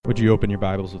Would you open your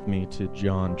Bibles with me to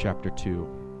John chapter 2,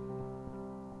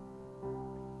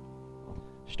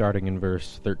 starting in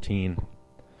verse 13.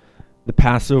 The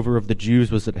Passover of the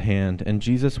Jews was at hand, and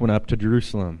Jesus went up to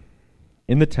Jerusalem.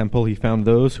 In the temple he found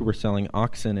those who were selling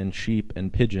oxen and sheep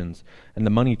and pigeons, and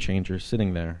the money changers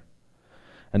sitting there.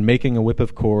 And making a whip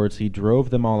of cords, he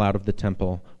drove them all out of the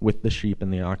temple with the sheep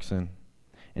and the oxen.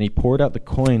 And he poured out the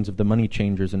coins of the money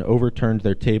changers and overturned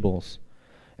their tables.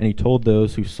 And he told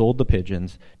those who sold the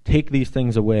pigeons, "Take these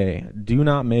things away. Do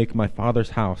not make my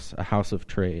Father's house a house of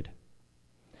trade."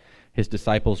 His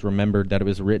disciples remembered that it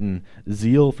was written,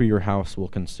 "Zeal for your house will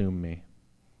consume me."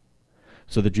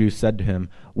 So the Jews said to him,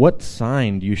 "What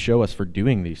sign do you show us for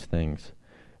doing these things?"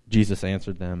 Jesus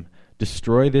answered them,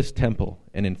 "Destroy this temple,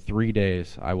 and in 3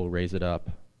 days I will raise it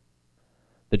up."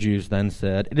 The Jews then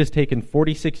said, "It has taken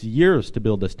 46 years to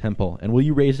build this temple, and will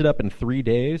you raise it up in 3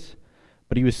 days?"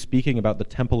 But he was speaking about the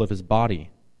temple of his body.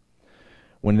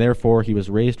 When therefore he was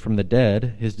raised from the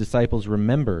dead, his disciples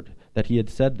remembered that he had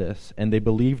said this, and they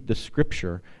believed the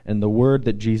scripture and the word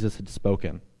that Jesus had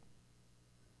spoken.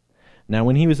 Now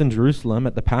when he was in Jerusalem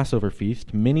at the Passover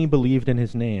feast, many believed in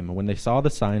his name when they saw the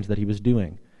signs that he was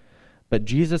doing. But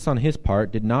Jesus on his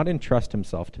part did not entrust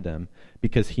himself to them,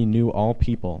 because he knew all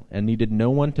people, and needed no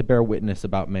one to bear witness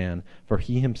about man, for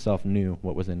he himself knew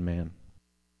what was in man.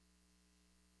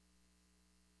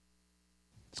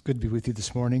 It's good to be with you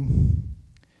this morning,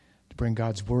 to bring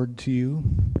God's word to you.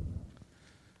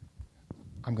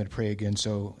 I'm going to pray again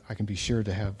so I can be sure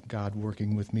to have God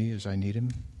working with me as I need him.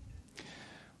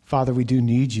 Father, we do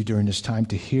need you during this time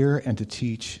to hear and to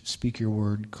teach. Speak your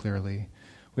word clearly.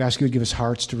 We ask you to give us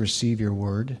hearts to receive your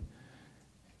word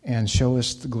and show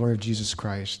us the glory of Jesus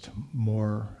Christ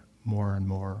more and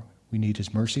more. We need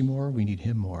his mercy more. We need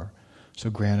him more. So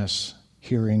grant us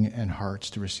hearing and hearts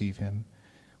to receive him.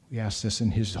 We ask this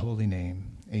in his holy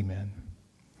name. Amen.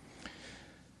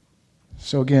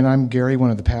 So again, I'm Gary,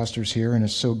 one of the pastors here, and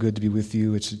it's so good to be with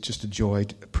you. It's just a joy,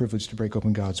 a privilege to break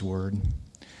open God's word.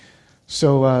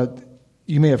 So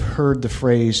you may have heard the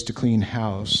phrase "to clean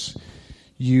house"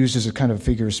 used as a kind of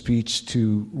figure of speech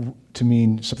to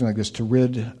mean something like this: to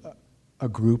rid a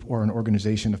group or an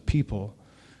organization of people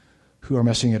who are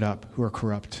messing it up, who are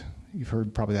corrupt. You've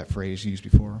heard probably that phrase used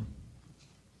before.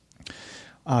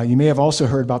 You may have also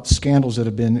heard about the scandals that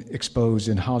have been exposed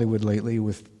in Hollywood lately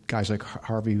with guys like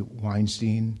Harvey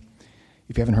Weinstein.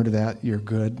 If you haven't heard of that, you're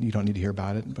good. You don't need to hear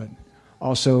about it. But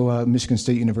also Michigan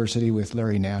State University with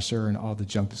Larry Nassar and all the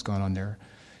junk that's gone on there.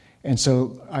 And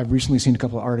so I've recently seen a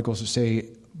couple of articles that say,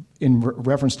 in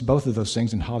reference to both of those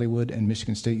things, in Hollywood and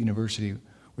Michigan State University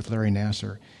with Larry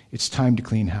Nassar, it's time to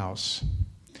clean house.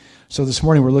 So this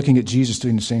morning we're looking at Jesus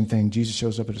doing the same thing. Jesus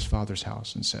shows up at his Father's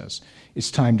house and says,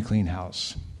 it's time to clean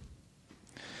house.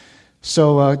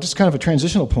 So just kind of a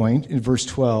transitional point in verse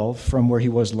 12 from where he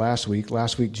was last week.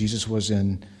 Last week Jesus was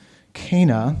in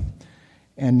Cana,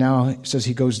 and now it says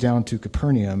he goes down to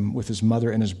Capernaum with his mother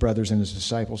and his brothers and his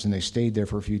disciples, and they stayed there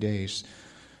for a few days.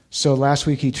 So last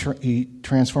week he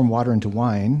transformed water into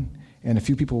wine, and a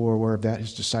few people were aware of that.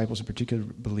 His disciples in particular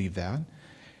believed that.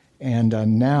 And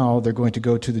now they're going to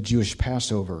go to the Jewish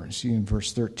Passover. See in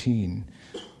verse 13.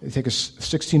 They take a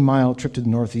 16-mile trip to the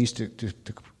northeast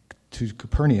to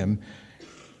Capernaum,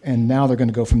 and now they're going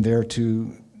to go from there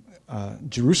to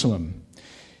Jerusalem.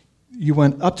 You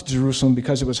went up to Jerusalem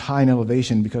because it was high in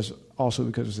elevation, because it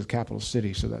was the capital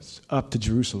city, so that's up to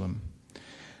Jerusalem.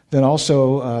 Then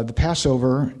also, the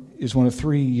Passover is one of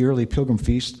 3 yearly pilgrim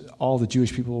feasts all the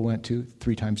Jewish people went to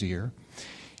 3 times a year.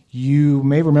 You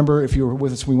may remember, if you were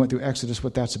with us when we went through Exodus,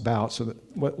 what that's about. So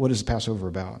what is the Passover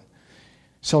about? It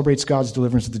celebrates God's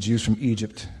deliverance of the Jews from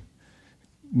Egypt.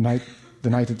 The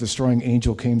night that the destroying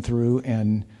angel came through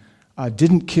and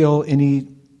didn't kill any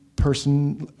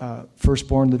person,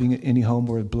 firstborn living in any home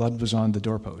where blood was on the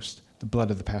doorpost, the blood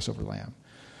of the Passover lamb.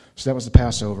 So that was the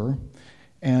Passover.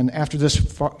 And after this,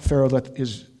 Pharaoh let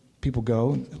his people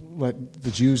go, let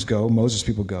the Jews go, Moses'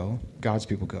 people go, God's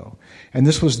people go. And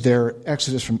this was their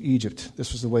exodus from Egypt.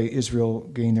 This was the way Israel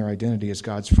gained their identity as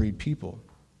God's freed people.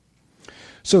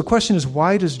 So the question is,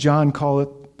 why does John call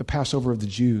it the Passover of the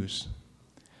Jews?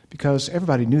 Because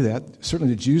everybody knew that.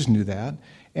 Certainly the Jews knew that.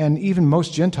 And even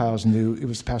most Gentiles knew it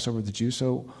was the Passover of the Jews.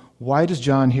 So why does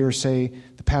John here say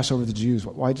the Passover of the Jews?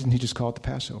 Why didn't he just call it the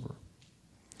Passover?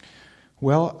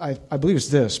 Well, I believe it's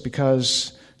this,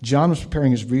 because John was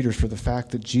preparing his readers for the fact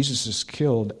that Jesus is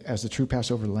killed as the true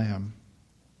Passover lamb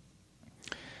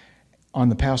on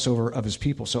the Passover of his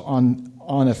people. So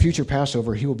on a future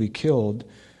Passover, he will be killed.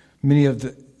 Many of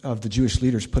the Jewish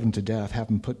leaders put him to death, have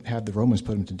the Romans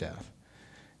put him to death.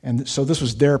 And so this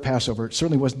was their Passover. It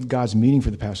certainly wasn't God's meaning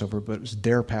for the Passover, but it was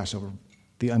their Passover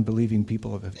the unbelieving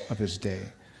people of his day.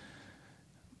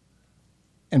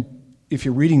 And if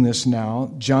you're reading this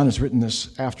now, John has written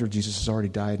this after Jesus has already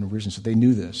died and risen, so they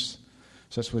knew this.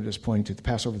 So that's what it is pointing to, the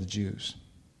Passover of the Jews.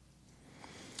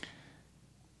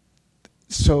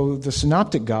 So the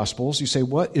Synoptic Gospels, you say,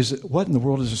 what in the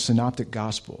world is a Synoptic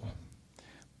Gospel?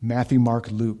 Matthew,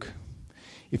 Mark, Luke.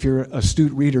 If you're an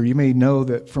astute reader, you may know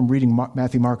that from reading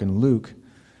Matthew, Mark, and Luke,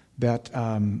 that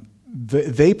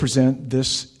they present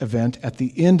this event at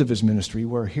the end of his ministry,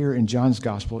 where here in John's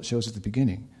Gospel it shows at the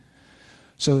beginning.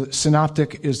 So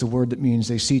synoptic is the word that means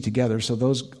they see together, so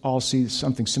those all see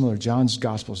something similar. John's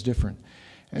Gospel is different.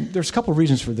 And there's a couple of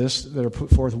reasons for this that are put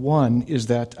forth. One is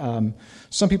that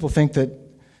some people think that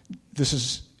this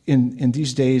is, in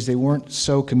these days, they weren't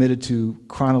so committed to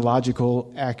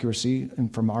chronological accuracy,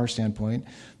 and from our standpoint,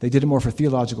 they did it more for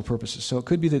theological purposes. So it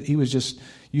could be that he was just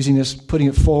using this, putting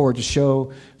it forward to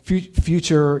show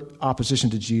future opposition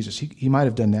to Jesus. He might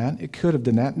have done that. It could have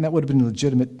done that, and that would have been a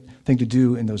legitimate thing to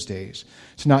do in those days.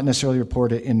 To not necessarily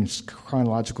report it in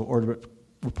chronological order, but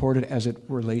report it as it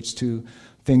relates to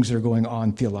things that are going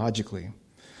on theologically.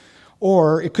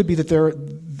 Or it could be that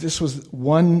this was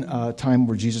one time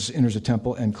where Jesus enters a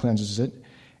temple and cleanses it,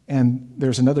 and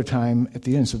there's another time at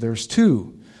the end. So there's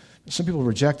two. Some people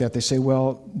reject that. They say,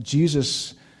 well,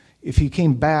 Jesus, if he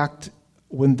came back,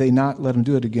 wouldn't they not let him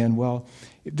do it again? Well,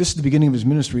 this is the beginning of his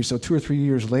ministry, so 2 or 3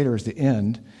 years later is the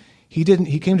end. He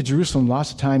came to Jerusalem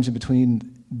lots of times in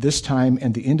between this time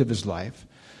and the end of his life.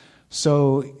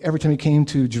 So every time he came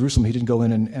to Jerusalem, he didn't go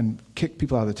in and kick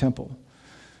people out of the temple.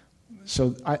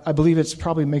 So I believe it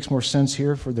probably makes more sense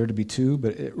here for there to be two,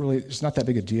 but it's not that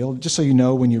big a deal. Just so you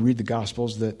know, when you read the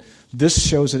Gospels, that this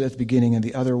shows it at the beginning and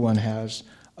the other one has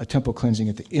a temple cleansing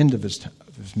at the end of his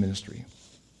ministry.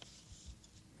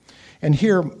 And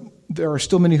here, there are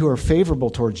still many who are favorable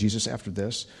toward Jesus after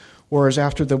this, whereas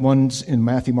after the ones in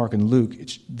Matthew, Mark, and Luke,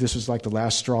 this is like the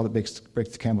last straw that breaks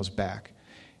the camel's back,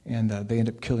 and they end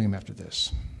up killing him after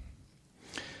this.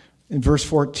 In verse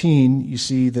 14, you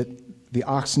see that the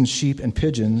oxen, sheep, and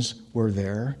pigeons were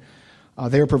there.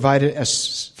 They were provided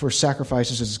for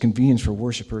sacrifices as a convenience for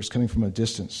worshipers coming from a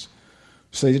distance.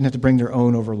 So they didn't have to bring their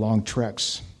own over long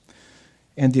treks.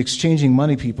 And the exchanging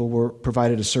money people were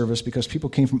provided a service because people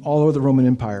came from all over the Roman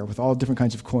Empire with all different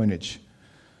kinds of coinage.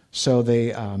 So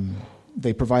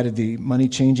they provided the money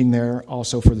changing there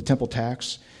also for the temple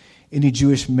tax. Any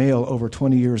Jewish male over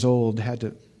 20 years old had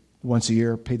to, once a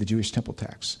year, pay the Jewish temple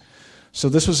tax. So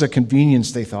this was a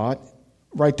convenience, they thought,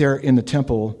 right there in the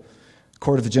temple,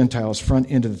 court of the Gentiles,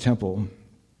 front end of the temple.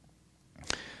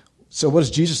 So what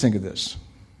does Jesus think of this?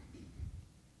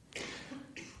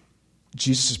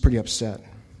 Jesus is pretty upset.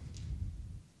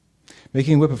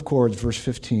 Making a whip of cords, verse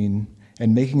 15,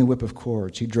 and making a whip of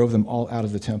cords, he drove them all out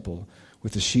of the temple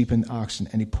with the sheep and oxen,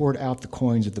 and he poured out the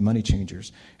coins of the money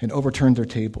changers and overturned their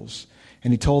tables.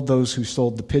 And he told those who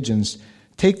sold the pigeons,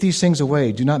 "Take these things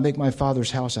away. Do not make my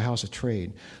Father's house a house of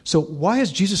trade." So why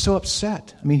is Jesus so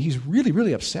upset? I mean, he's really,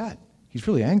 really upset. He's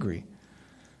really angry.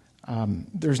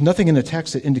 There's nothing in the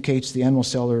text that indicates the animal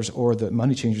sellers or the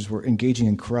money changers were engaging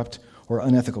in corrupt or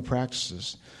unethical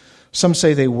practices. Some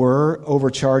say they were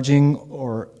overcharging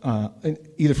or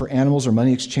either for animals or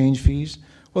money exchange fees.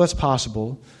 Well, that's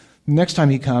possible. Next time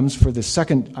he comes for the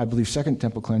second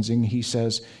temple cleansing, he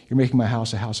says, "You're making my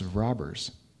house a house of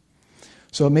robbers."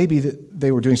 So it may be that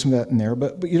they were doing some of that in there,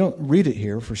 but you don't read it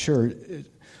here for sure.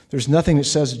 There's nothing that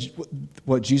says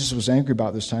what Jesus was angry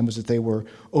about this time was that they were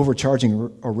overcharging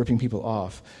or ripping people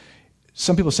off.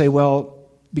 Some people say, well,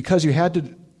 because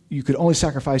you could only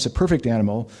sacrifice a perfect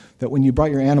animal, that when you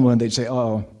brought your animal in, they'd say,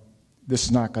 "Oh, this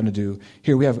is not going to do.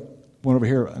 Here, we have one over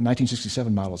here, a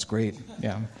 1967 model. It's great.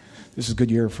 Yeah, this is a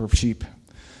good year for sheep."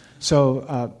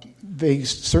 So they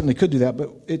certainly could do that, but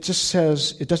it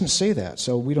doesn't say that.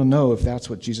 So we don't know if that's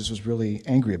what Jesus was really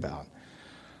angry about.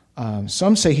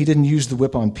 Some say he didn't use the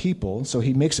whip on people, so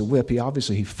he makes a whip.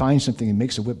 He finds something and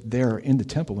makes a whip there in the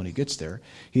temple when he gets there.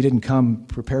 He didn't come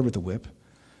prepared with a whip.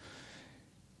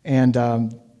 And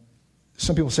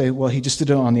some people say, well, he just did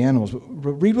it on the animals. But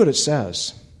read what it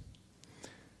says.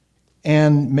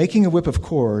 And making a whip of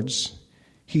cords,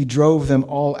 he drove them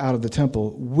all out of the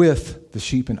temple with the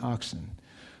sheep and oxen.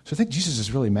 So I think Jesus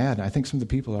is really mad, and I think some of the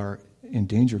people are in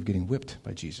danger of getting whipped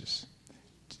by Jesus.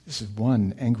 This is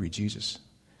one angry Jesus.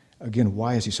 Again,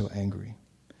 why is he so angry?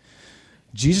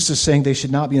 Jesus is saying they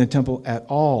should not be in the temple at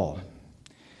all.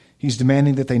 He's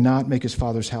demanding that they not make his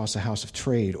Father's house a house of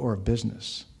trade or of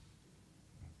business.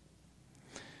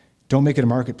 Don't make it a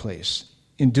marketplace.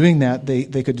 In doing that,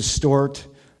 they could distort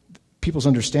people's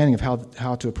understanding of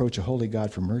how to approach a holy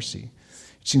God for mercy.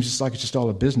 It seems like it's just all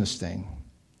a business thing.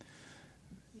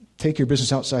 take your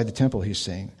business outside the temple, he's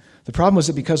saying. The problem was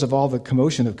that because of all the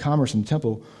commotion of commerce in the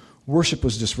temple, worship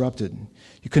was disrupted.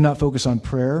 You could not focus on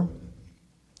prayer.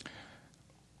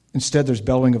 Instead, there's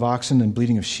bellowing of oxen and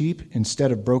bleating of sheep.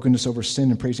 Instead of brokenness over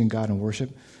sin and praising God in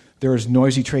worship, there is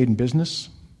noisy trade and business.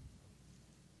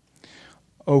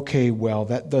 Okay, well,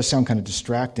 that does sound kind of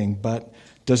distracting, but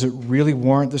does it really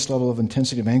warrant this level of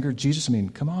intensity of anger? Jesus, I mean,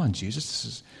 come on, Jesus,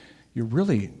 this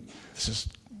is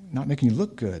not making you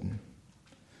look good.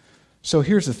 So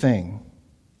here's the thing.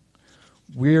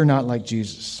 We're not like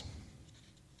Jesus,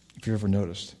 if you've ever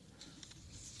noticed.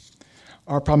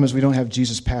 Our problem is we don't have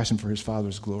Jesus' passion for his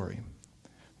Father's glory,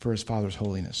 for his Father's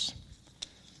holiness.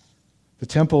 The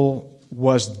temple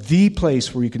was the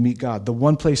place where you could meet God, the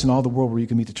one place in all the world where you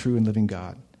can meet the true and living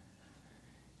God.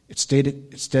 It's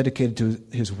dedicated to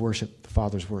his worship, the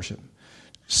Father's worship.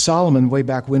 Solomon, way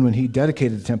back when he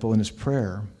dedicated the temple in his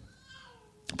prayer,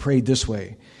 prayed this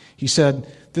way. He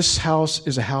said, this house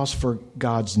is a house for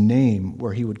God's name,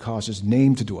 where he would cause his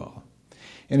name to dwell.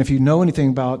 And if you know anything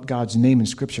about God's name in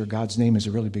Scripture, God's name is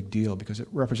a really big deal because it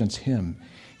represents him.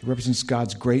 It represents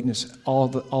God's greatness, all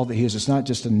that he is. It's not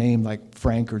just a name like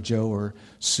Frank or Joe or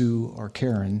Sue or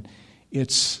Karen.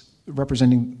 It's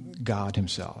representing God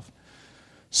himself.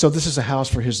 So this is a house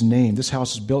for his name. This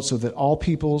house is built so that all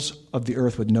peoples of the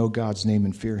earth would know God's name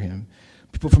and fear him.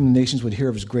 People from the nations would hear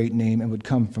of his great name and would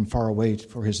come from far away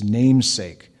for his name's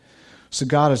sake. So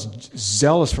God is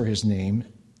zealous for his name,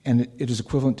 and it is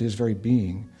equivalent to his very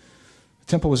being. The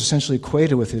temple was essentially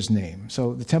equated with his name.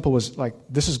 So the temple was like,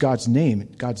 this is God's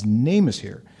name. God's name is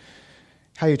here.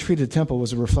 How you treated the temple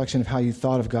was a reflection of how you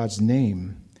thought of God's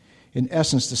name. In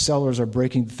essence, the sellers are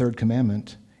breaking the third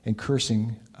commandment and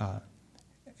cursing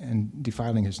and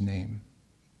defiling his name.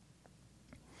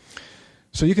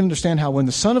 So you can understand how when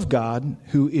the Son of God,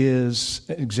 who is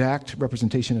an exact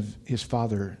representation of his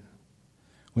Father,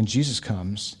 when Jesus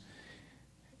comes,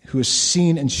 who has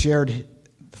seen and shared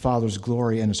the Father's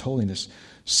glory and his holiness,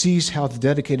 sees how the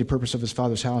dedicated purpose of his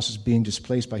Father's house is being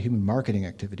displaced by human marketing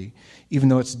activity, even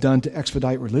though it's done to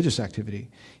expedite religious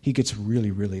activity, he gets really,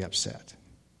 really upset.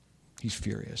 He's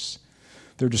furious.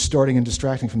 They're distorting and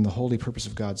distracting from the holy purpose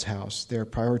of God's house. They're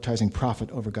prioritizing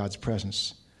profit over God's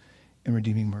presence and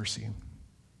redeeming mercy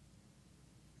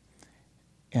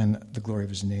and the glory of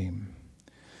his name.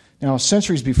 Now, 4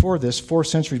 centuries before this,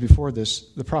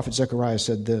 the prophet Zechariah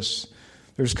said this: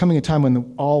 there's coming a time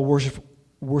when all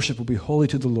worship will be holy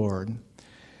to the Lord,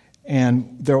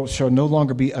 and there shall no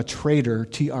longer be a trader,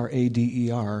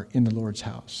 Trader, in the Lord's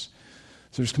house.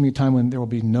 So there's coming a time when there will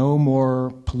be no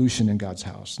more pollution in God's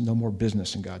house, no more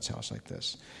business in God's house like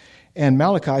this. And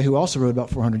Malachi, who also wrote about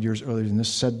 400 years earlier than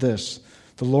this, said this: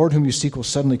 the Lord whom you seek will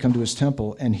suddenly come to his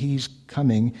temple, and he's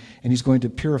coming, and he's going to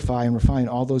purify and refine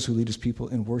all those who lead his people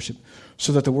in worship,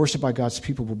 so that the worship by God's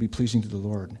people will be pleasing to the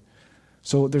Lord.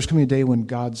 So there's coming a day when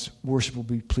God's worship will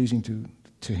be pleasing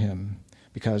to him,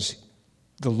 because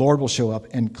the Lord will show up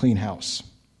and clean house.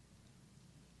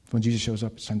 When Jesus shows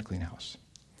up, it's time to clean house.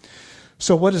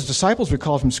 So what his disciples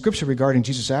recalled from Scripture regarding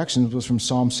Jesus' actions was from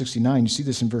Psalm 69. You see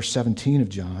this in verse 17 of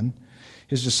John.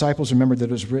 His disciples remembered that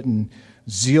it was written,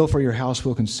 "Zeal for your house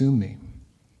will consume me."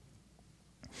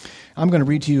 I'm going to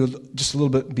read to you just a little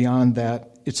bit beyond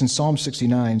that. It's in Psalm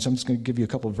 69, so I'm just going to give you a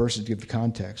couple of verses to give the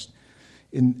context.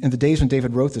 In the days when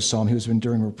David wrote this psalm, he was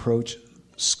enduring reproach,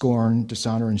 scorn,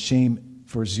 dishonor, and shame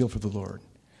for his zeal for the Lord.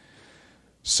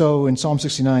 So in Psalm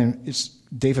 69,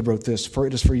 David wrote this: "For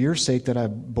it is for your sake that I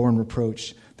have borne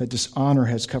reproach, that dishonor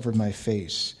has covered my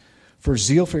face. For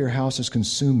zeal for your house has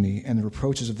consumed me, and the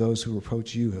reproaches of those who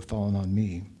reproach you have fallen on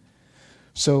me."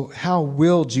 So how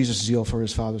will Jesus' zeal for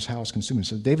his Father's house consume him?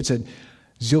 So David said,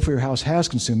 zeal for your house has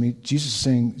consumed me. Jesus is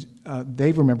saying,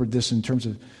 they remembered this in terms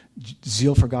of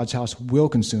zeal for God's house will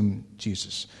consume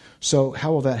Jesus. So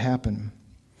how will that happen?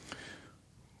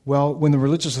 Well, when the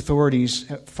religious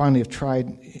authorities finally have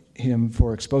tried him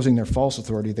for exposing their false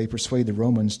authority, they persuade the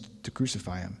Romans to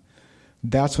crucify him.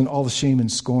 That's when all the shame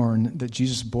and scorn that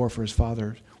Jesus bore for his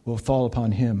Father will fall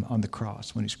upon him on the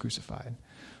cross when he's crucified.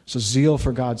 So zeal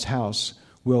for God's house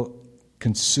will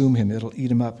consume him. It'll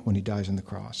eat him up when he dies on the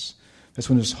cross. That's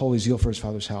when his holy zeal for his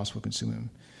Father's house will consume him.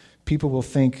 People will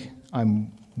think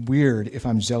I'm weird if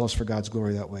I'm zealous for God's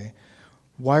glory that way.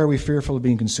 Why are we fearful of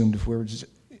being consumed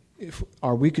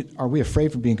are we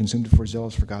afraid of being consumed if we're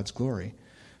zealous for God's glory?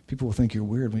 People will think you're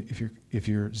weird if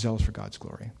you're zealous for God's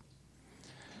glory.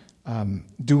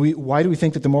 Why do we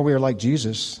think that the more we are like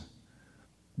Jesus,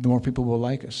 the more people will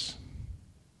like us?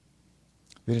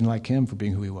 They didn't like him for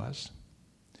being who he was.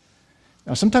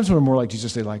 Now, sometimes when we're more like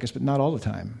Jesus, they like us, but not all the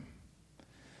time.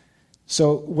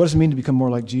 So what does it mean to become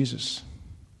more like Jesus?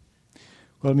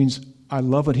 Well, it means I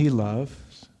love what he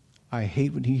loves, I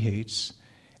hate what he hates,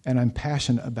 and I'm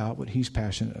passionate about what he's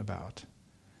passionate about.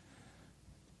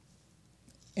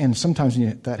 And sometimes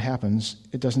when that happens,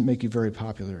 it doesn't make you very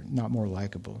popular, not more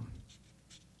likable.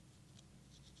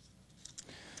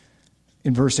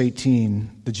 In verse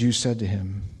 18, the Jews said to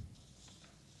him,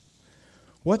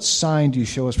 "What sign do you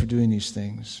show us for doing these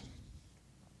things?"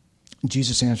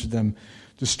 Jesus answered them,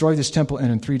 "Destroy this temple,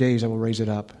 and in 3 days I will raise it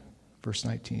up." Verse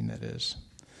 19, that is.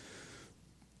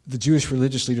 The Jewish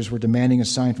religious leaders were demanding a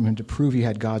sign from him to prove he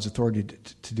had God's authority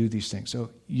to do these things.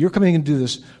 So you're coming in to do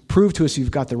this. Prove to us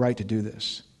you've got the right to do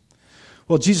this.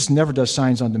 Well, Jesus never does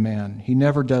signs on demand. He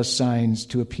never does signs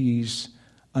to appease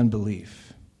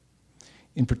unbelief.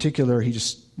 In particular, he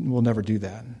just will never do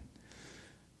that.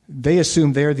 They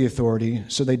assume they're the authority,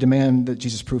 so they demand that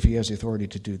Jesus prove he has the authority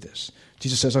to do this.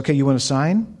 Jesus says, "Okay, you want a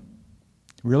sign?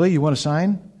 Really? You want a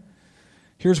sign?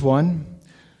 Here's one.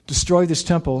 Destroy this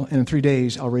temple, and in 3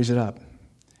 days I'll raise it up."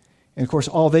 And of course,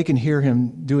 all they can hear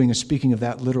him doing is speaking of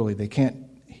that literally.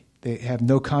 They have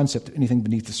no concept of anything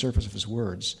beneath the surface of his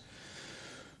words.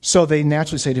 So they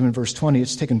naturally say to him in verse 20,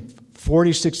 "It's taken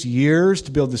 46 years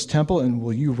to build this temple, and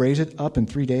will you raise it up in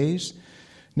 3 days?"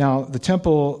 Now, the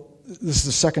temple, this is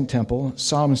the second temple.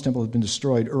 Solomon's temple had been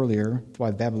destroyed earlier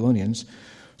by the Babylonians.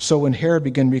 So when Herod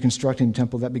began reconstructing the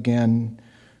temple, that began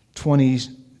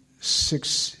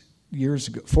 46 years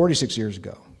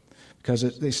ago, because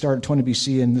they started 20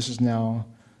 BC, and this is now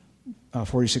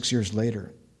 46 years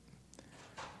later.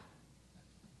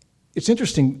 It's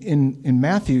interesting, in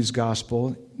Matthew's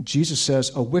gospel, Jesus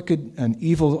says, "A wicked, an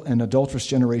evil, and adulterous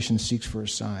generation seeks for a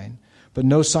sign, but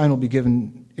no sign will be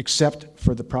given except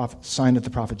for the sign of the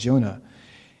prophet Jonah."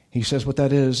 He says what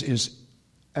that is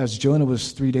as Jonah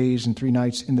was 3 days and 3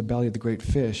 nights in the belly of the great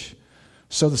fish,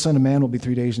 so the Son of Man will be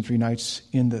 3 days and 3 nights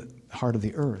in the heart of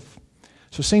the earth.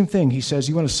 So same thing. He says,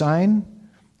 "You want a sign?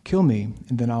 Kill me,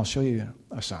 and then I'll show you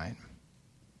a sign."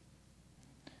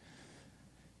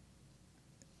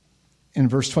 In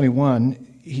verse 21,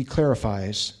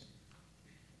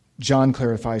 John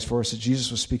clarifies for us that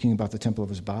Jesus was speaking about the temple of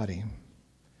his body.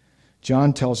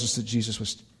 John tells us that Jesus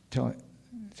was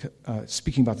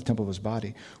speaking about the temple of his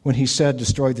body. When he said,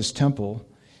 "Destroy this temple,"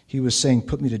 he was saying,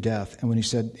 "Put me to death." And when he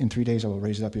said, "In 3 days I will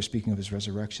raise it up," he was speaking of his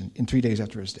resurrection, in 3 days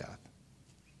after his death.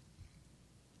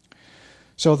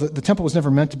 So the temple was never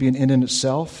meant to be an end in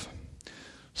itself.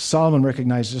 Solomon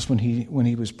recognized this when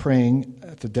he was praying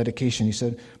at the dedication. He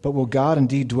said, "But will God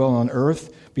indeed dwell on earth?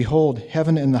 Behold,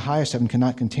 heaven and the highest heaven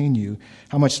cannot contain you.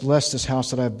 How much less this house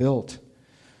that I have built?"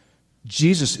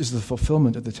 Jesus is the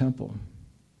fulfillment of the temple.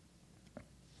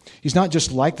 He's not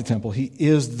just like the temple. He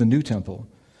is the new temple.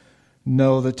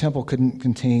 No, the temple couldn't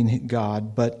contain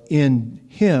God, but in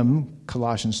him,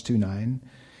 Colossians 2:9,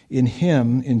 in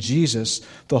him, in Jesus,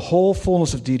 the whole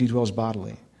fullness of deity dwells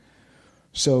bodily.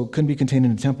 So couldn't be contained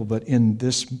in the temple, but in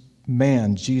this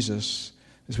man, Jesus,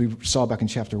 as we saw back in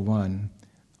chapter 1,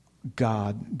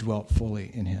 God dwelt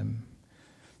fully in him.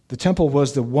 The temple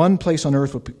was the one place on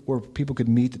earth where people could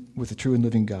meet with the true and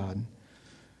living God.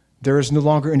 There is no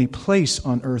longer any place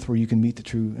on earth where you can meet the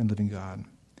true and living God.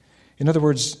 In other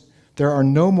words, there are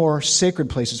no more sacred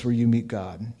places where you meet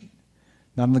God.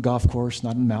 Not on the golf course,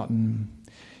 not on the mountain.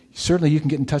 Certainly you can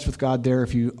get in touch with God there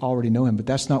if you already know him, but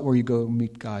that's not where you go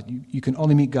meet God. You can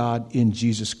only meet God in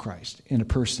Jesus Christ, in a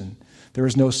person. There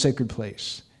is no sacred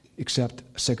place except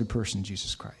a sacred person,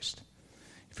 Jesus Christ.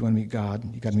 If you want to meet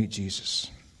God, you've got to meet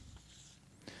Jesus.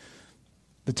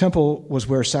 The temple was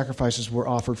where sacrifices were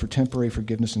offered for temporary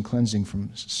forgiveness and cleansing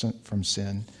from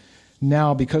sin.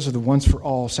 Now, because of the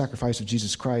once-for-all sacrifice of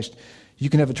Jesus Christ, you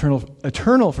can have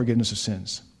eternal forgiveness of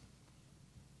sins,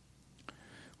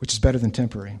 which is better than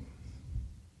temporary,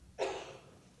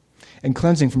 and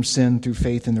cleansing from sin through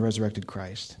faith in the resurrected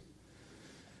Christ.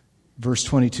 Verse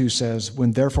 22 says,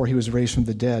 "When therefore he was raised from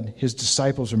the dead, his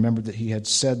disciples remembered that he had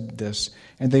said this,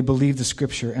 and they believed the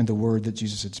scripture and the word that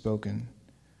Jesus had spoken."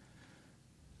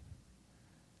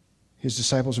 His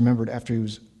disciples remembered after he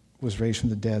was raised from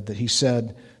the dead that he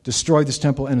said, "Destroy this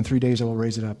temple, and in 3 days I will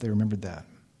raise it up." They remembered that,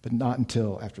 but not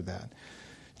until after that.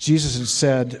 Jesus had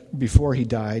said before he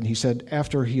died, he said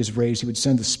after he is raised, he would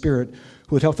send the Spirit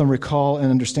who would help them recall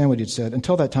and understand what he had said.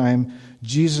 Until that time,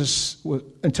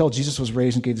 until Jesus was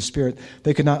raised and gave the Spirit,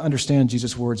 they could not understand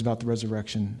Jesus' words about the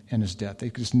resurrection and his death.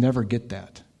 They could just never get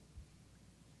that.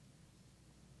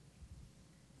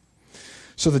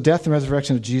 So the death and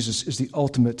resurrection of Jesus is the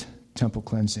ultimate temple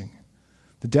cleansing.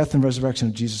 The death and resurrection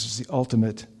of Jesus is the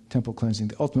ultimate temple cleansing,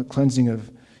 the ultimate cleansing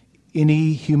of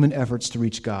any human efforts to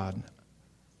reach God.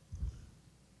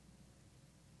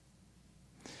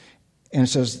 And it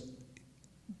says,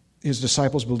 his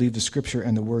disciples believed the Scripture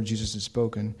and the word Jesus had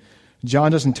spoken.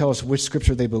 John doesn't tell us which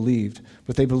Scripture they believed,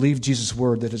 but they believed Jesus'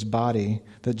 word, that his body,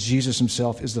 that Jesus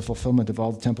himself is the fulfillment of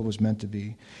all the temple was meant to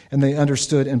be. And they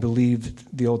understood and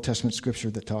believed the Old Testament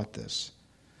Scripture that taught this.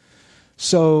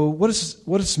 So what does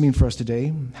this mean for us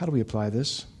today? How do we apply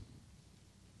this?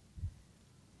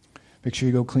 Make sure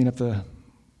you go clean up the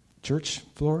church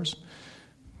floors.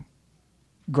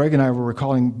 Greg and I were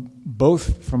recalling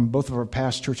from both of our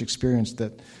past church experience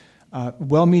that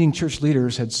well-meaning church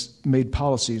leaders had made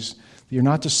policies. You're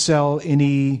not to sell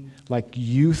any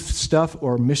youth stuff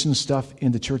or mission stuff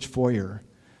in the church foyer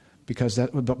because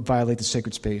that would violate the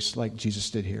sacred space like Jesus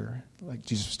did here, like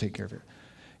Jesus was taking care of it.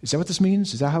 Is that what this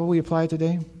means? Is that how we apply it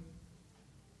today?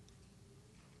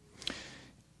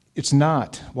 It's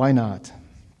not. Why not?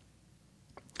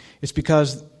 It's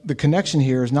because the connection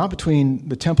here is not between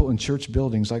the temple and church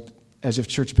buildings, as if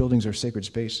church buildings are sacred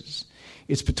spaces.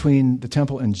 It's between the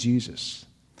temple and Jesus.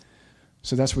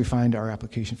 So that's where we find our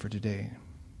application for today.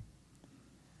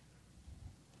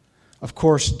 Of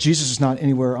course, Jesus is not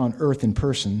anywhere on earth in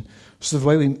person, so the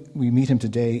way we meet him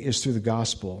today is through the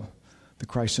gospel, the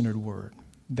Christ-centered word.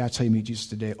 That's how you meet Jesus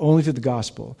today, only through the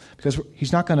gospel. Because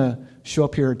he's not going to show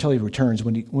up here until he returns.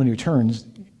 When he returns,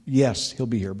 yes, he'll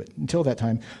be here. But until that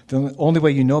time, the only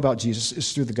way you know about Jesus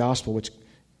is through the gospel, which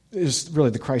is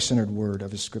really the Christ-centered word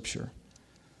of his Scripture.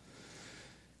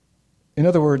 In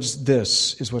other words,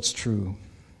 this is what's true.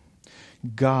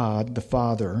 God, the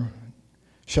Father,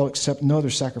 shall accept no other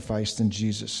sacrifice than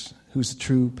Jesus, who's the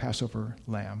true Passover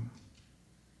lamb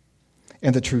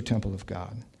and the true temple of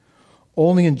God.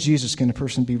 Only in Jesus can a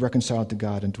person be reconciled to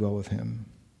God and dwell with him.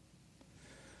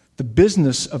 The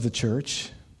business of the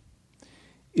church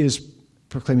is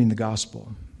proclaiming the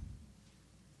gospel.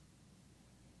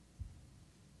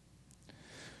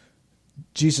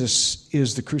 Jesus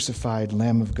is the crucified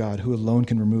Lamb of God who alone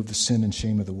can remove the sin and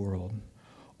shame of the world.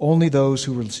 Only those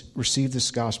who receive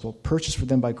this gospel, purchased for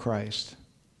them by Christ,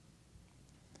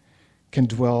 can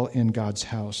dwell in God's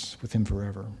house with him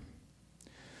forever.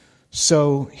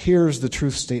 So here's the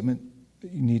truth statement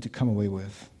that you need to come away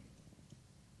with.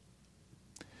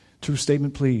 Truth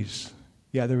statement, please.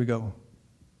 Yeah, there we go.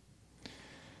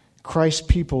 Christ's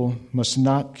people must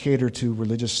not cater to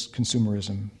religious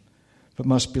consumerism, but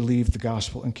must believe the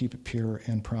gospel and keep it pure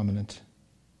and prominent.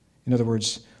 In other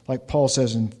words, like Paul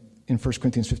says in 1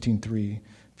 Corinthians 15:3,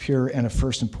 pure and of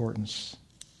first importance.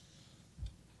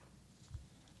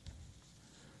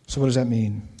 So what does that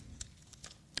mean?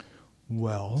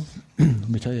 Well, let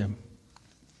me tell you.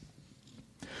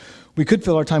 We could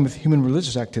fill our time with human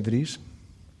religious activities,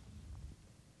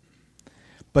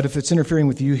 but if it's interfering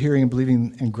with you hearing and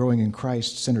believing and growing in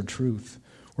Christ-centered truth,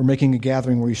 we're making a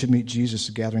gathering where you should meet Jesus,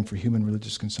 a gathering for human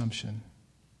religious consumption.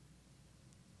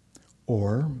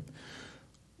 Or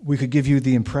we could give you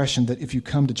the impression that if you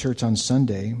come to church on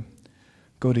Sunday,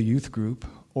 go to youth group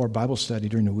or Bible study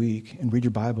during the week and read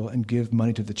your Bible and give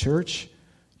money to the church,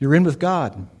 you're in with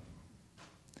God.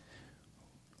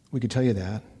 We could tell you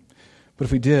that. But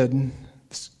if we did,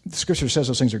 the Scripture says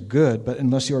those things are good, but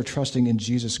unless you are trusting in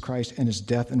Jesus Christ and his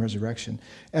death and resurrection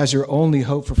as your only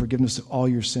hope for forgiveness of all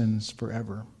your sins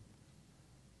forever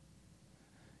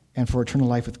and for eternal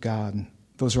life with God,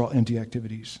 those are all empty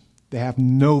activities. They have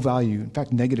no value, in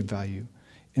fact, negative value,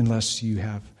 unless you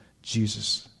have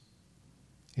Jesus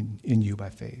in you by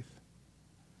faith.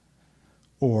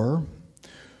 Or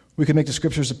we could make the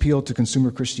Scriptures appeal to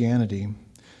consumer Christianity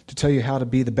to tell you how to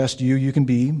be the best you can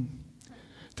be,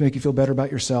 to make you feel better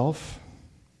about yourself,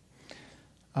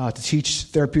 to teach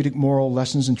therapeutic moral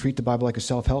lessons and treat the Bible like a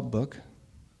self-help book.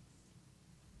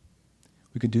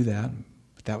 We could do that,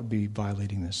 but that would be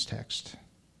violating this text.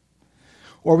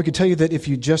 Or we could tell you that if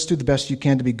you just do the best you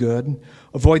can to be good,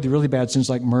 avoid the really bad sins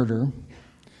like murder,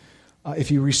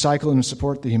 if you recycle and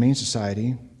support the Humane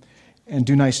Society, and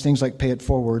do nice things like pay it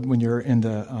forward when you're in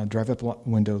the drive-up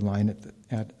window line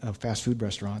at a fast food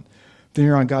restaurant, then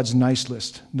you're on God's nice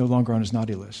list, no longer on his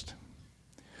naughty list.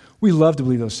 We love to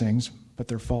believe those things, but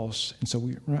they're false, and so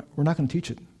we're not going to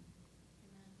teach it.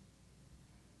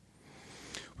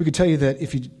 We could tell you that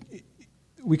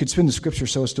we could spin the Scripture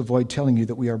so as to avoid telling you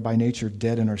that we are by nature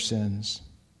dead in our sins.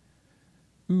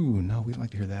 Ooh, no, we don't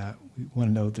like to hear that. We want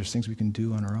to know there's things we can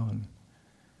do on our own.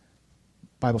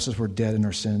 The Bible says we're dead in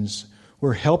our sins.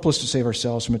 We're helpless to save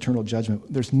ourselves from eternal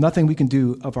judgment. There's nothing we can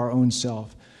do of our own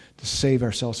self to save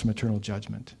ourselves from eternal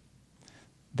judgment.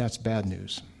 That's bad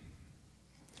news.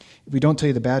 If we don't tell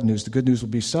you the bad news, the good news will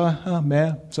be, so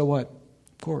what?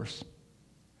 Of course.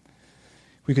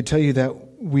 We could tell you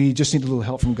that we just need a little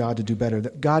help from God to do better.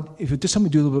 That God, if it does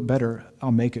something to do a little bit better,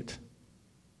 I'll make it.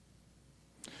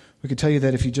 We could tell you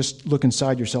that if you just look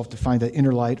inside yourself to find that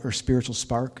inner light or spiritual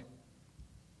spark,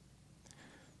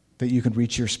 that you can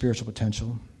reach your spiritual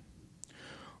potential.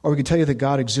 Or we could tell you that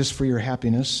God exists for your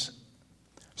happiness,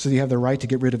 so that you have the right to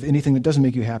get rid of anything that doesn't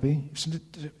make you happy.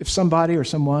 If somebody or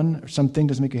someone or something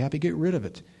doesn't make you happy, get rid of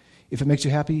it. If it makes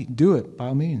you happy, do it, by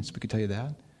all means. We could tell you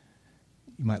that.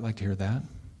 You might like to hear that,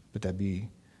 but that'd be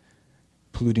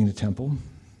polluting the temple.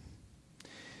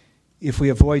 If we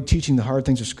avoid teaching the hard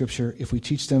things of Scripture, if we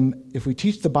teach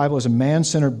the Bible as a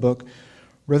man-centered book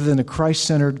rather than a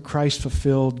Christ-centered,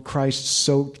 Christ-fulfilled,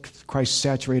 Christ-soaked,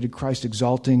 Christ-saturated,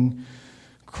 Christ-exalting,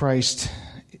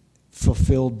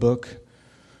 Christ-fulfilled book,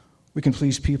 we can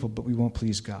please people, but we won't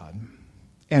please God.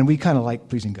 And we kind of like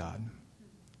pleasing God.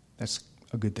 That's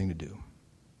a good thing to do.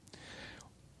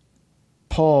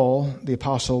 Paul, the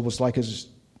apostle, was like his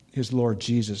Lord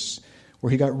Jesus,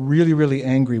 where he got really, really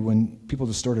angry when people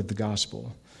distorted the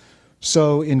gospel.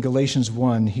 So in Galatians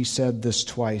 1, he said this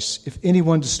twice: if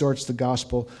anyone distorts the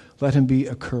gospel, let him be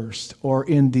accursed. Or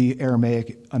in the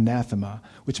Aramaic, anathema,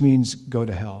 which means go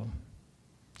to hell.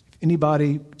 If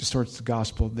anybody distorts the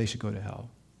gospel, they should go to hell.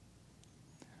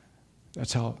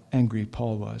 That's how angry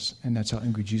Paul was, and that's how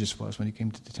angry Jesus was when he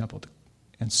came to the temple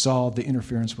and saw the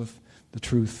interference with the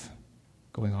truth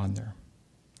going on there.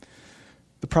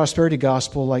 The prosperity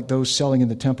gospel, like those selling in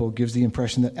the temple, gives the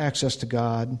impression that access to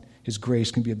God, His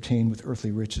grace, can be obtained with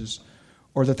earthly riches,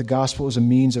 or that the gospel is a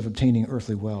means of obtaining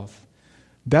earthly wealth.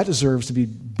 That deserves to be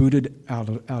booted out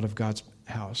of God's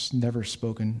house. Never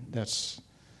spoken. That's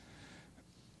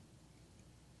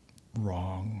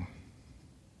wrong.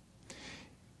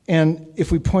 And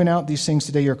if we point out these things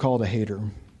today, you're called a hater.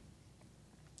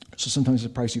 So sometimes the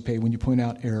price you pay when you point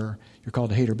out error, you're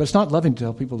called a hater. But it's not loving to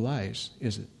tell people lies,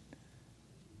 is it?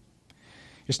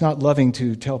 It's not loving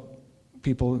to tell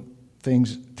people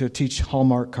things, to teach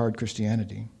Hallmark card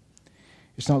Christianity.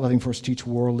 It's not loving for us to teach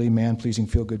worldly, man-pleasing,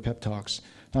 feel-good pep talks,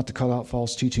 not to call out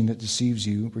false teaching that deceives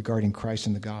you regarding Christ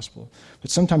and the gospel.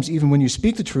 But sometimes even when you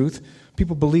speak the truth,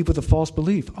 people believe with a false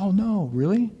belief. Oh, no,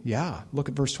 really? Yeah, look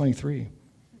at verse 23.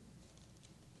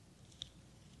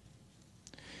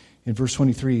 In verse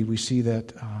 23, we see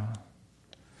that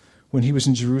when he was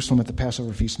in Jerusalem at the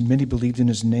Passover feast, many believed in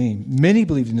his name. Many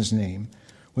believed in his name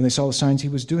when they saw the signs he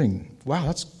was doing. Wow,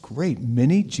 that's great.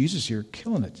 Many? Jesus, you're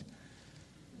killing it.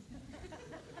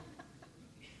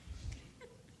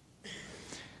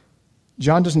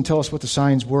 John doesn't tell us what the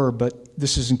signs were, but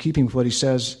this is in keeping with what he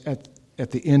says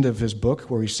at the end of his book,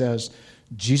 where he says,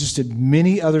 Jesus did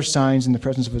many other signs in the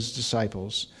presence of his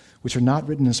disciples, which are not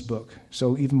written in this book.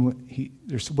 So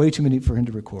there's way too many for him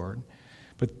to record.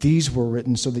 But these were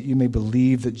written so that you may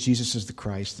believe that Jesus is the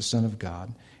Christ, the Son of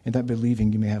God, and that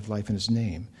believing you may have life in his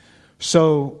name.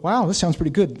 So, wow, this sounds pretty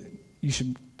good. You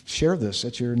should share this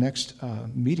at your next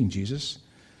meeting, Jesus.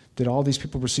 Did all these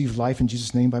people receive life in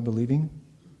Jesus' name by believing?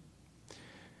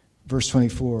 Verse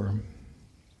 24.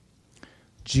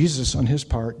 Jesus, on his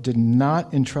part, did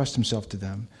not entrust himself to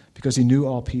them because he knew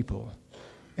all people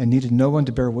and needed no one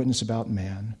to bear witness about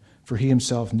man, for he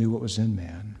himself knew what was in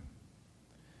man.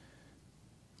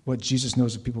 What Jesus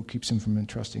knows of people keeps him from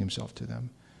entrusting himself to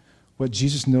them. What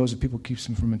Jesus knows of people keeps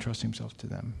him from entrusting himself to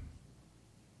them.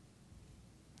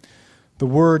 The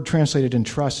word translated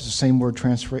entrust is the same word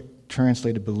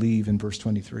translated believe in verse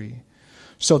 23.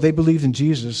 So they believed in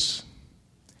Jesus.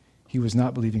 He was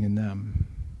not believing in them.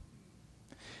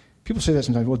 People say that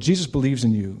sometimes. Well, Jesus believes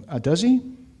in you. Does he?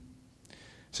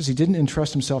 It says he didn't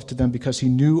entrust himself to them because he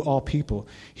knew all people.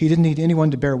 He didn't need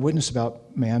anyone to bear witness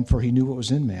about man, for he knew what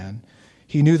was in man.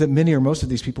 He knew that many or most of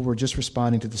these people were just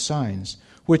responding to the signs,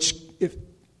 which, if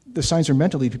the signs are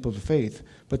meant to lead people to faith,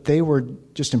 but they were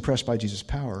just impressed by Jesus'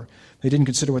 power. They didn't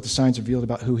consider what the signs revealed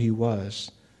about who he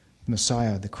was, the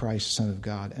Messiah, the Christ, Son of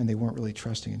God, and they weren't really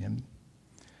trusting in him.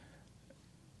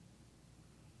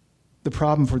 The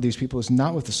problem for these people is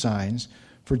not with the signs,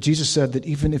 for Jesus said that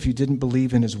even if you didn't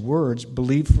believe in his words,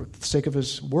 believe for the sake of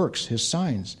his works, his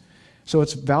signs. So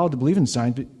it's valid to believe in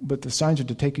signs, but the signs are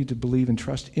to take you to believe and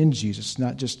trust in Jesus,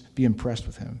 not just be impressed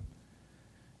with him.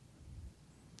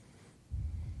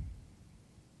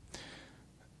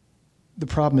 The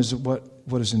problem is what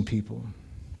is in people.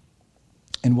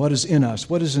 And what is in us?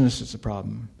 What is in us is the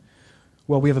problem.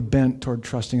 Well, we have a bent toward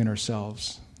trusting in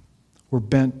ourselves. We're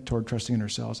bent toward trusting in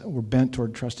ourselves. We're bent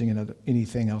toward trusting in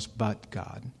anything else but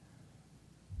God.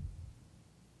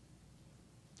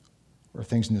 Or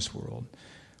things in this world.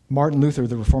 Martin Luther,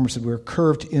 the reformer, said we're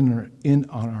curved in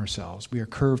on ourselves. We are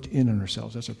curved in on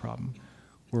ourselves. That's our problem.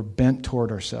 We're bent toward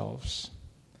ourselves.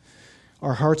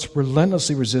 Our hearts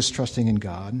relentlessly resist trusting in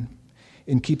God.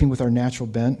 In keeping with our natural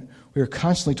bent, We are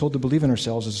constantly told to believe in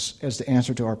ourselves as the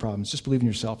answer to our problems. Just believe in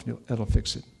yourself, and that'll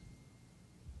fix it.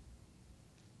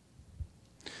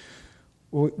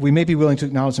 We may be willing to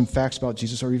acknowledge some facts about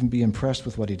Jesus or even be impressed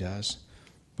with what he does,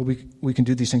 but we can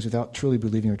do these things without truly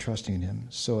believing or trusting in him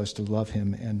so as to love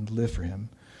him and live for him.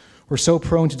 We're so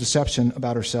prone to deception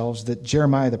about ourselves that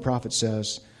Jeremiah the prophet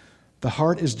says, "The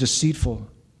heart is deceitful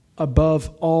above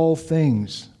all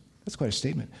things." That's quite a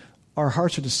statement. Our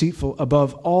hearts are deceitful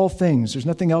above all things. There's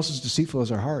nothing else as deceitful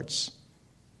as our hearts.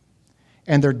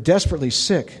 And they're desperately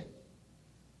sick.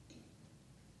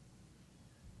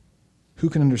 Who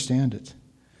can understand it?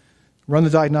 Run the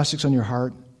diagnostics on your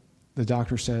heart. The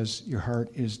doctor says your heart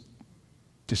is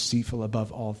deceitful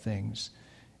above all things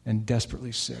and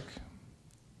desperately sick.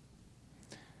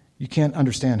 You can't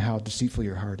understand how deceitful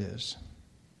your heart is.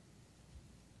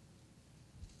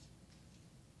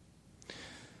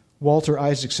 Walter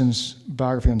Isaacson's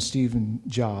biography on Steve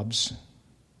Jobs,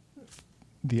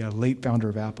 the late founder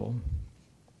of Apple,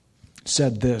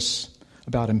 said this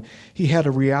about him. He had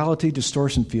a reality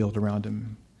distortion field around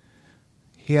him.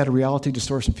 He had a reality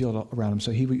distortion field around him,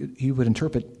 so he would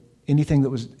interpret anything that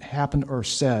was happened or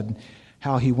said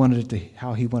how he wanted to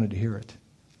hear it.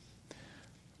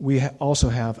 We also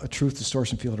have a truth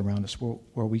distortion field around us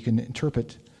where we can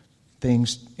interpret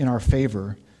things in our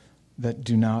favor that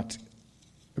do not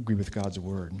agree with God's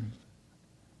word.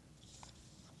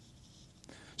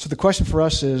 So the question for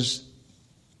us is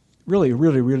really,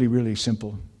 really, really, really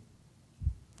simple.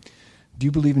 Do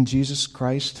you believe in Jesus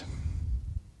Christ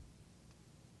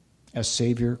as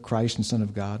Savior, Christ, and Son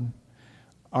of God?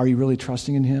 Are you really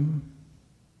trusting in him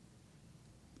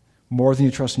more than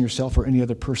you trust in yourself or any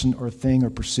other person or thing or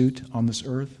pursuit on this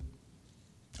earth?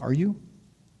 Are you?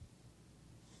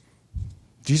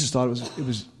 Jesus thought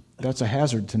that's a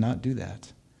hazard to not do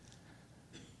that.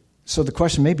 So the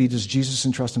question may be, does Jesus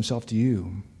entrust himself to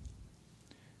you?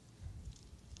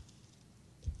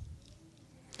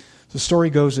 The story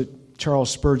goes that Charles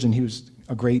Spurgeon, he was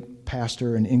a great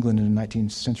pastor in England in the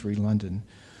 19th century London,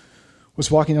 was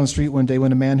walking down the street one day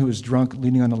when a man who was drunk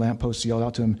leaning on a lamppost yelled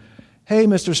out to him, "Hey,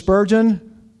 Mr.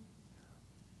 Spurgeon,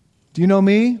 do you know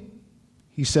me?"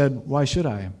 He said, "Why should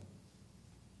I?"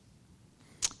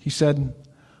 He said,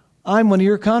 "I'm one of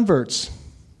your converts."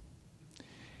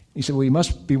 He said, "Well, you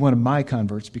must be one of my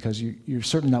converts because you're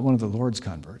certainly not one of the Lord's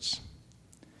converts."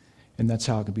 And that's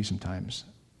how it can be sometimes.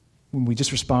 When we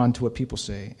just respond to what people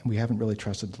say and we haven't really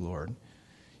trusted the Lord,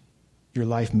 your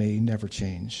life may never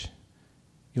change.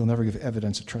 You'll never give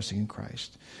evidence of trusting in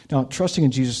Christ. Now, trusting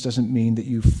in Jesus doesn't mean that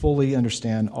you fully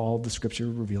understand all the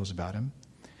Scripture reveals about him.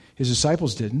 His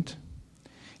disciples didn't.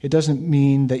 It doesn't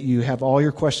mean that you have all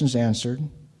your questions answered.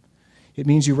 It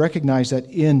means you recognize that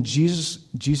in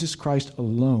Jesus Christ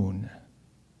alone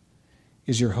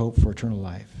is your hope for eternal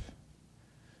life,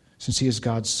 since he is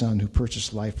God's Son who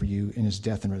purchased life for you in his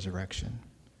death and resurrection.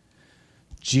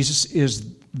 Jesus is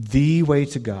the way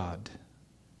to God.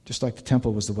 Just like the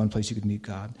temple was the one place you could meet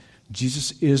God,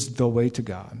 Jesus is the way to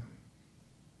God.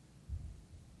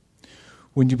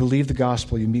 When you believe the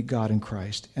gospel, you meet God in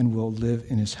Christ and will live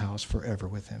in his house forever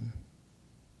with him.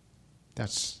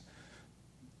 That's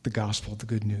the gospel, the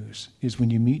good news, is when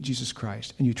you meet Jesus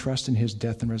Christ and you trust in his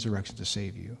death and resurrection to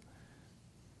save you,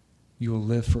 you will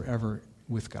live forever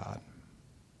with God.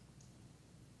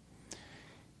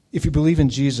 If you believe in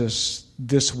Jesus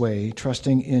this way,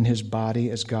 trusting in his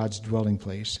body as God's dwelling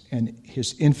place and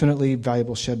his infinitely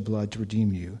valuable shed blood to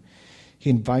redeem you, he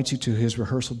invites you to his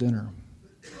rehearsal dinner.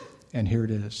 And here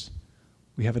it is.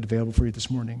 We have it available for you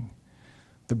this morning.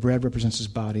 The bread represents his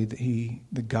body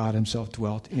that God himself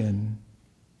dwelt in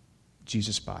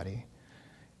Jesus' body.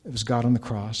 It was God on the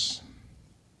cross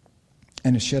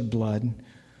and his shed blood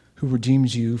who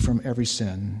redeems you from every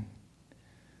sin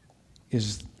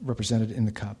is represented in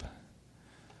the cup.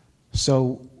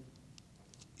 So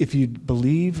if you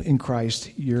believe in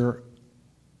Christ, you're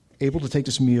able to take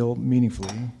this meal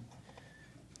meaningfully.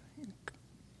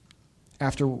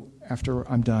 After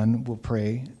I'm done, we'll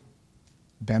pray.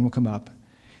 Ben will come up.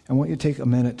 I want you to take a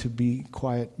minute to be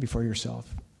quiet before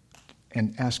yourself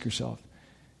and ask yourself,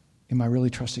 am I really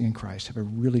trusting in Christ? Have I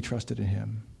really trusted in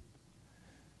him?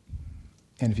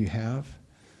 And if you have,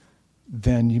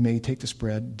 then you may take this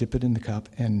bread, dip it in the cup,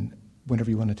 and whenever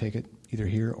you want to take it, either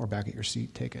here or back at your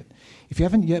seat, take it. If you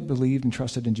haven't yet believed and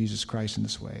trusted in Jesus Christ in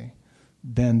this way,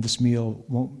 then this meal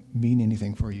won't mean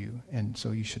anything for you, and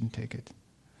so you shouldn't take it.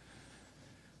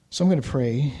 So I'm going to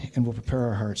pray, and we'll prepare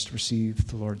our hearts to receive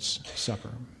the Lord's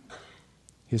Supper,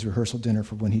 his rehearsal dinner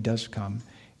for when he does come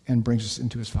and brings us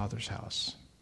into his Father's house.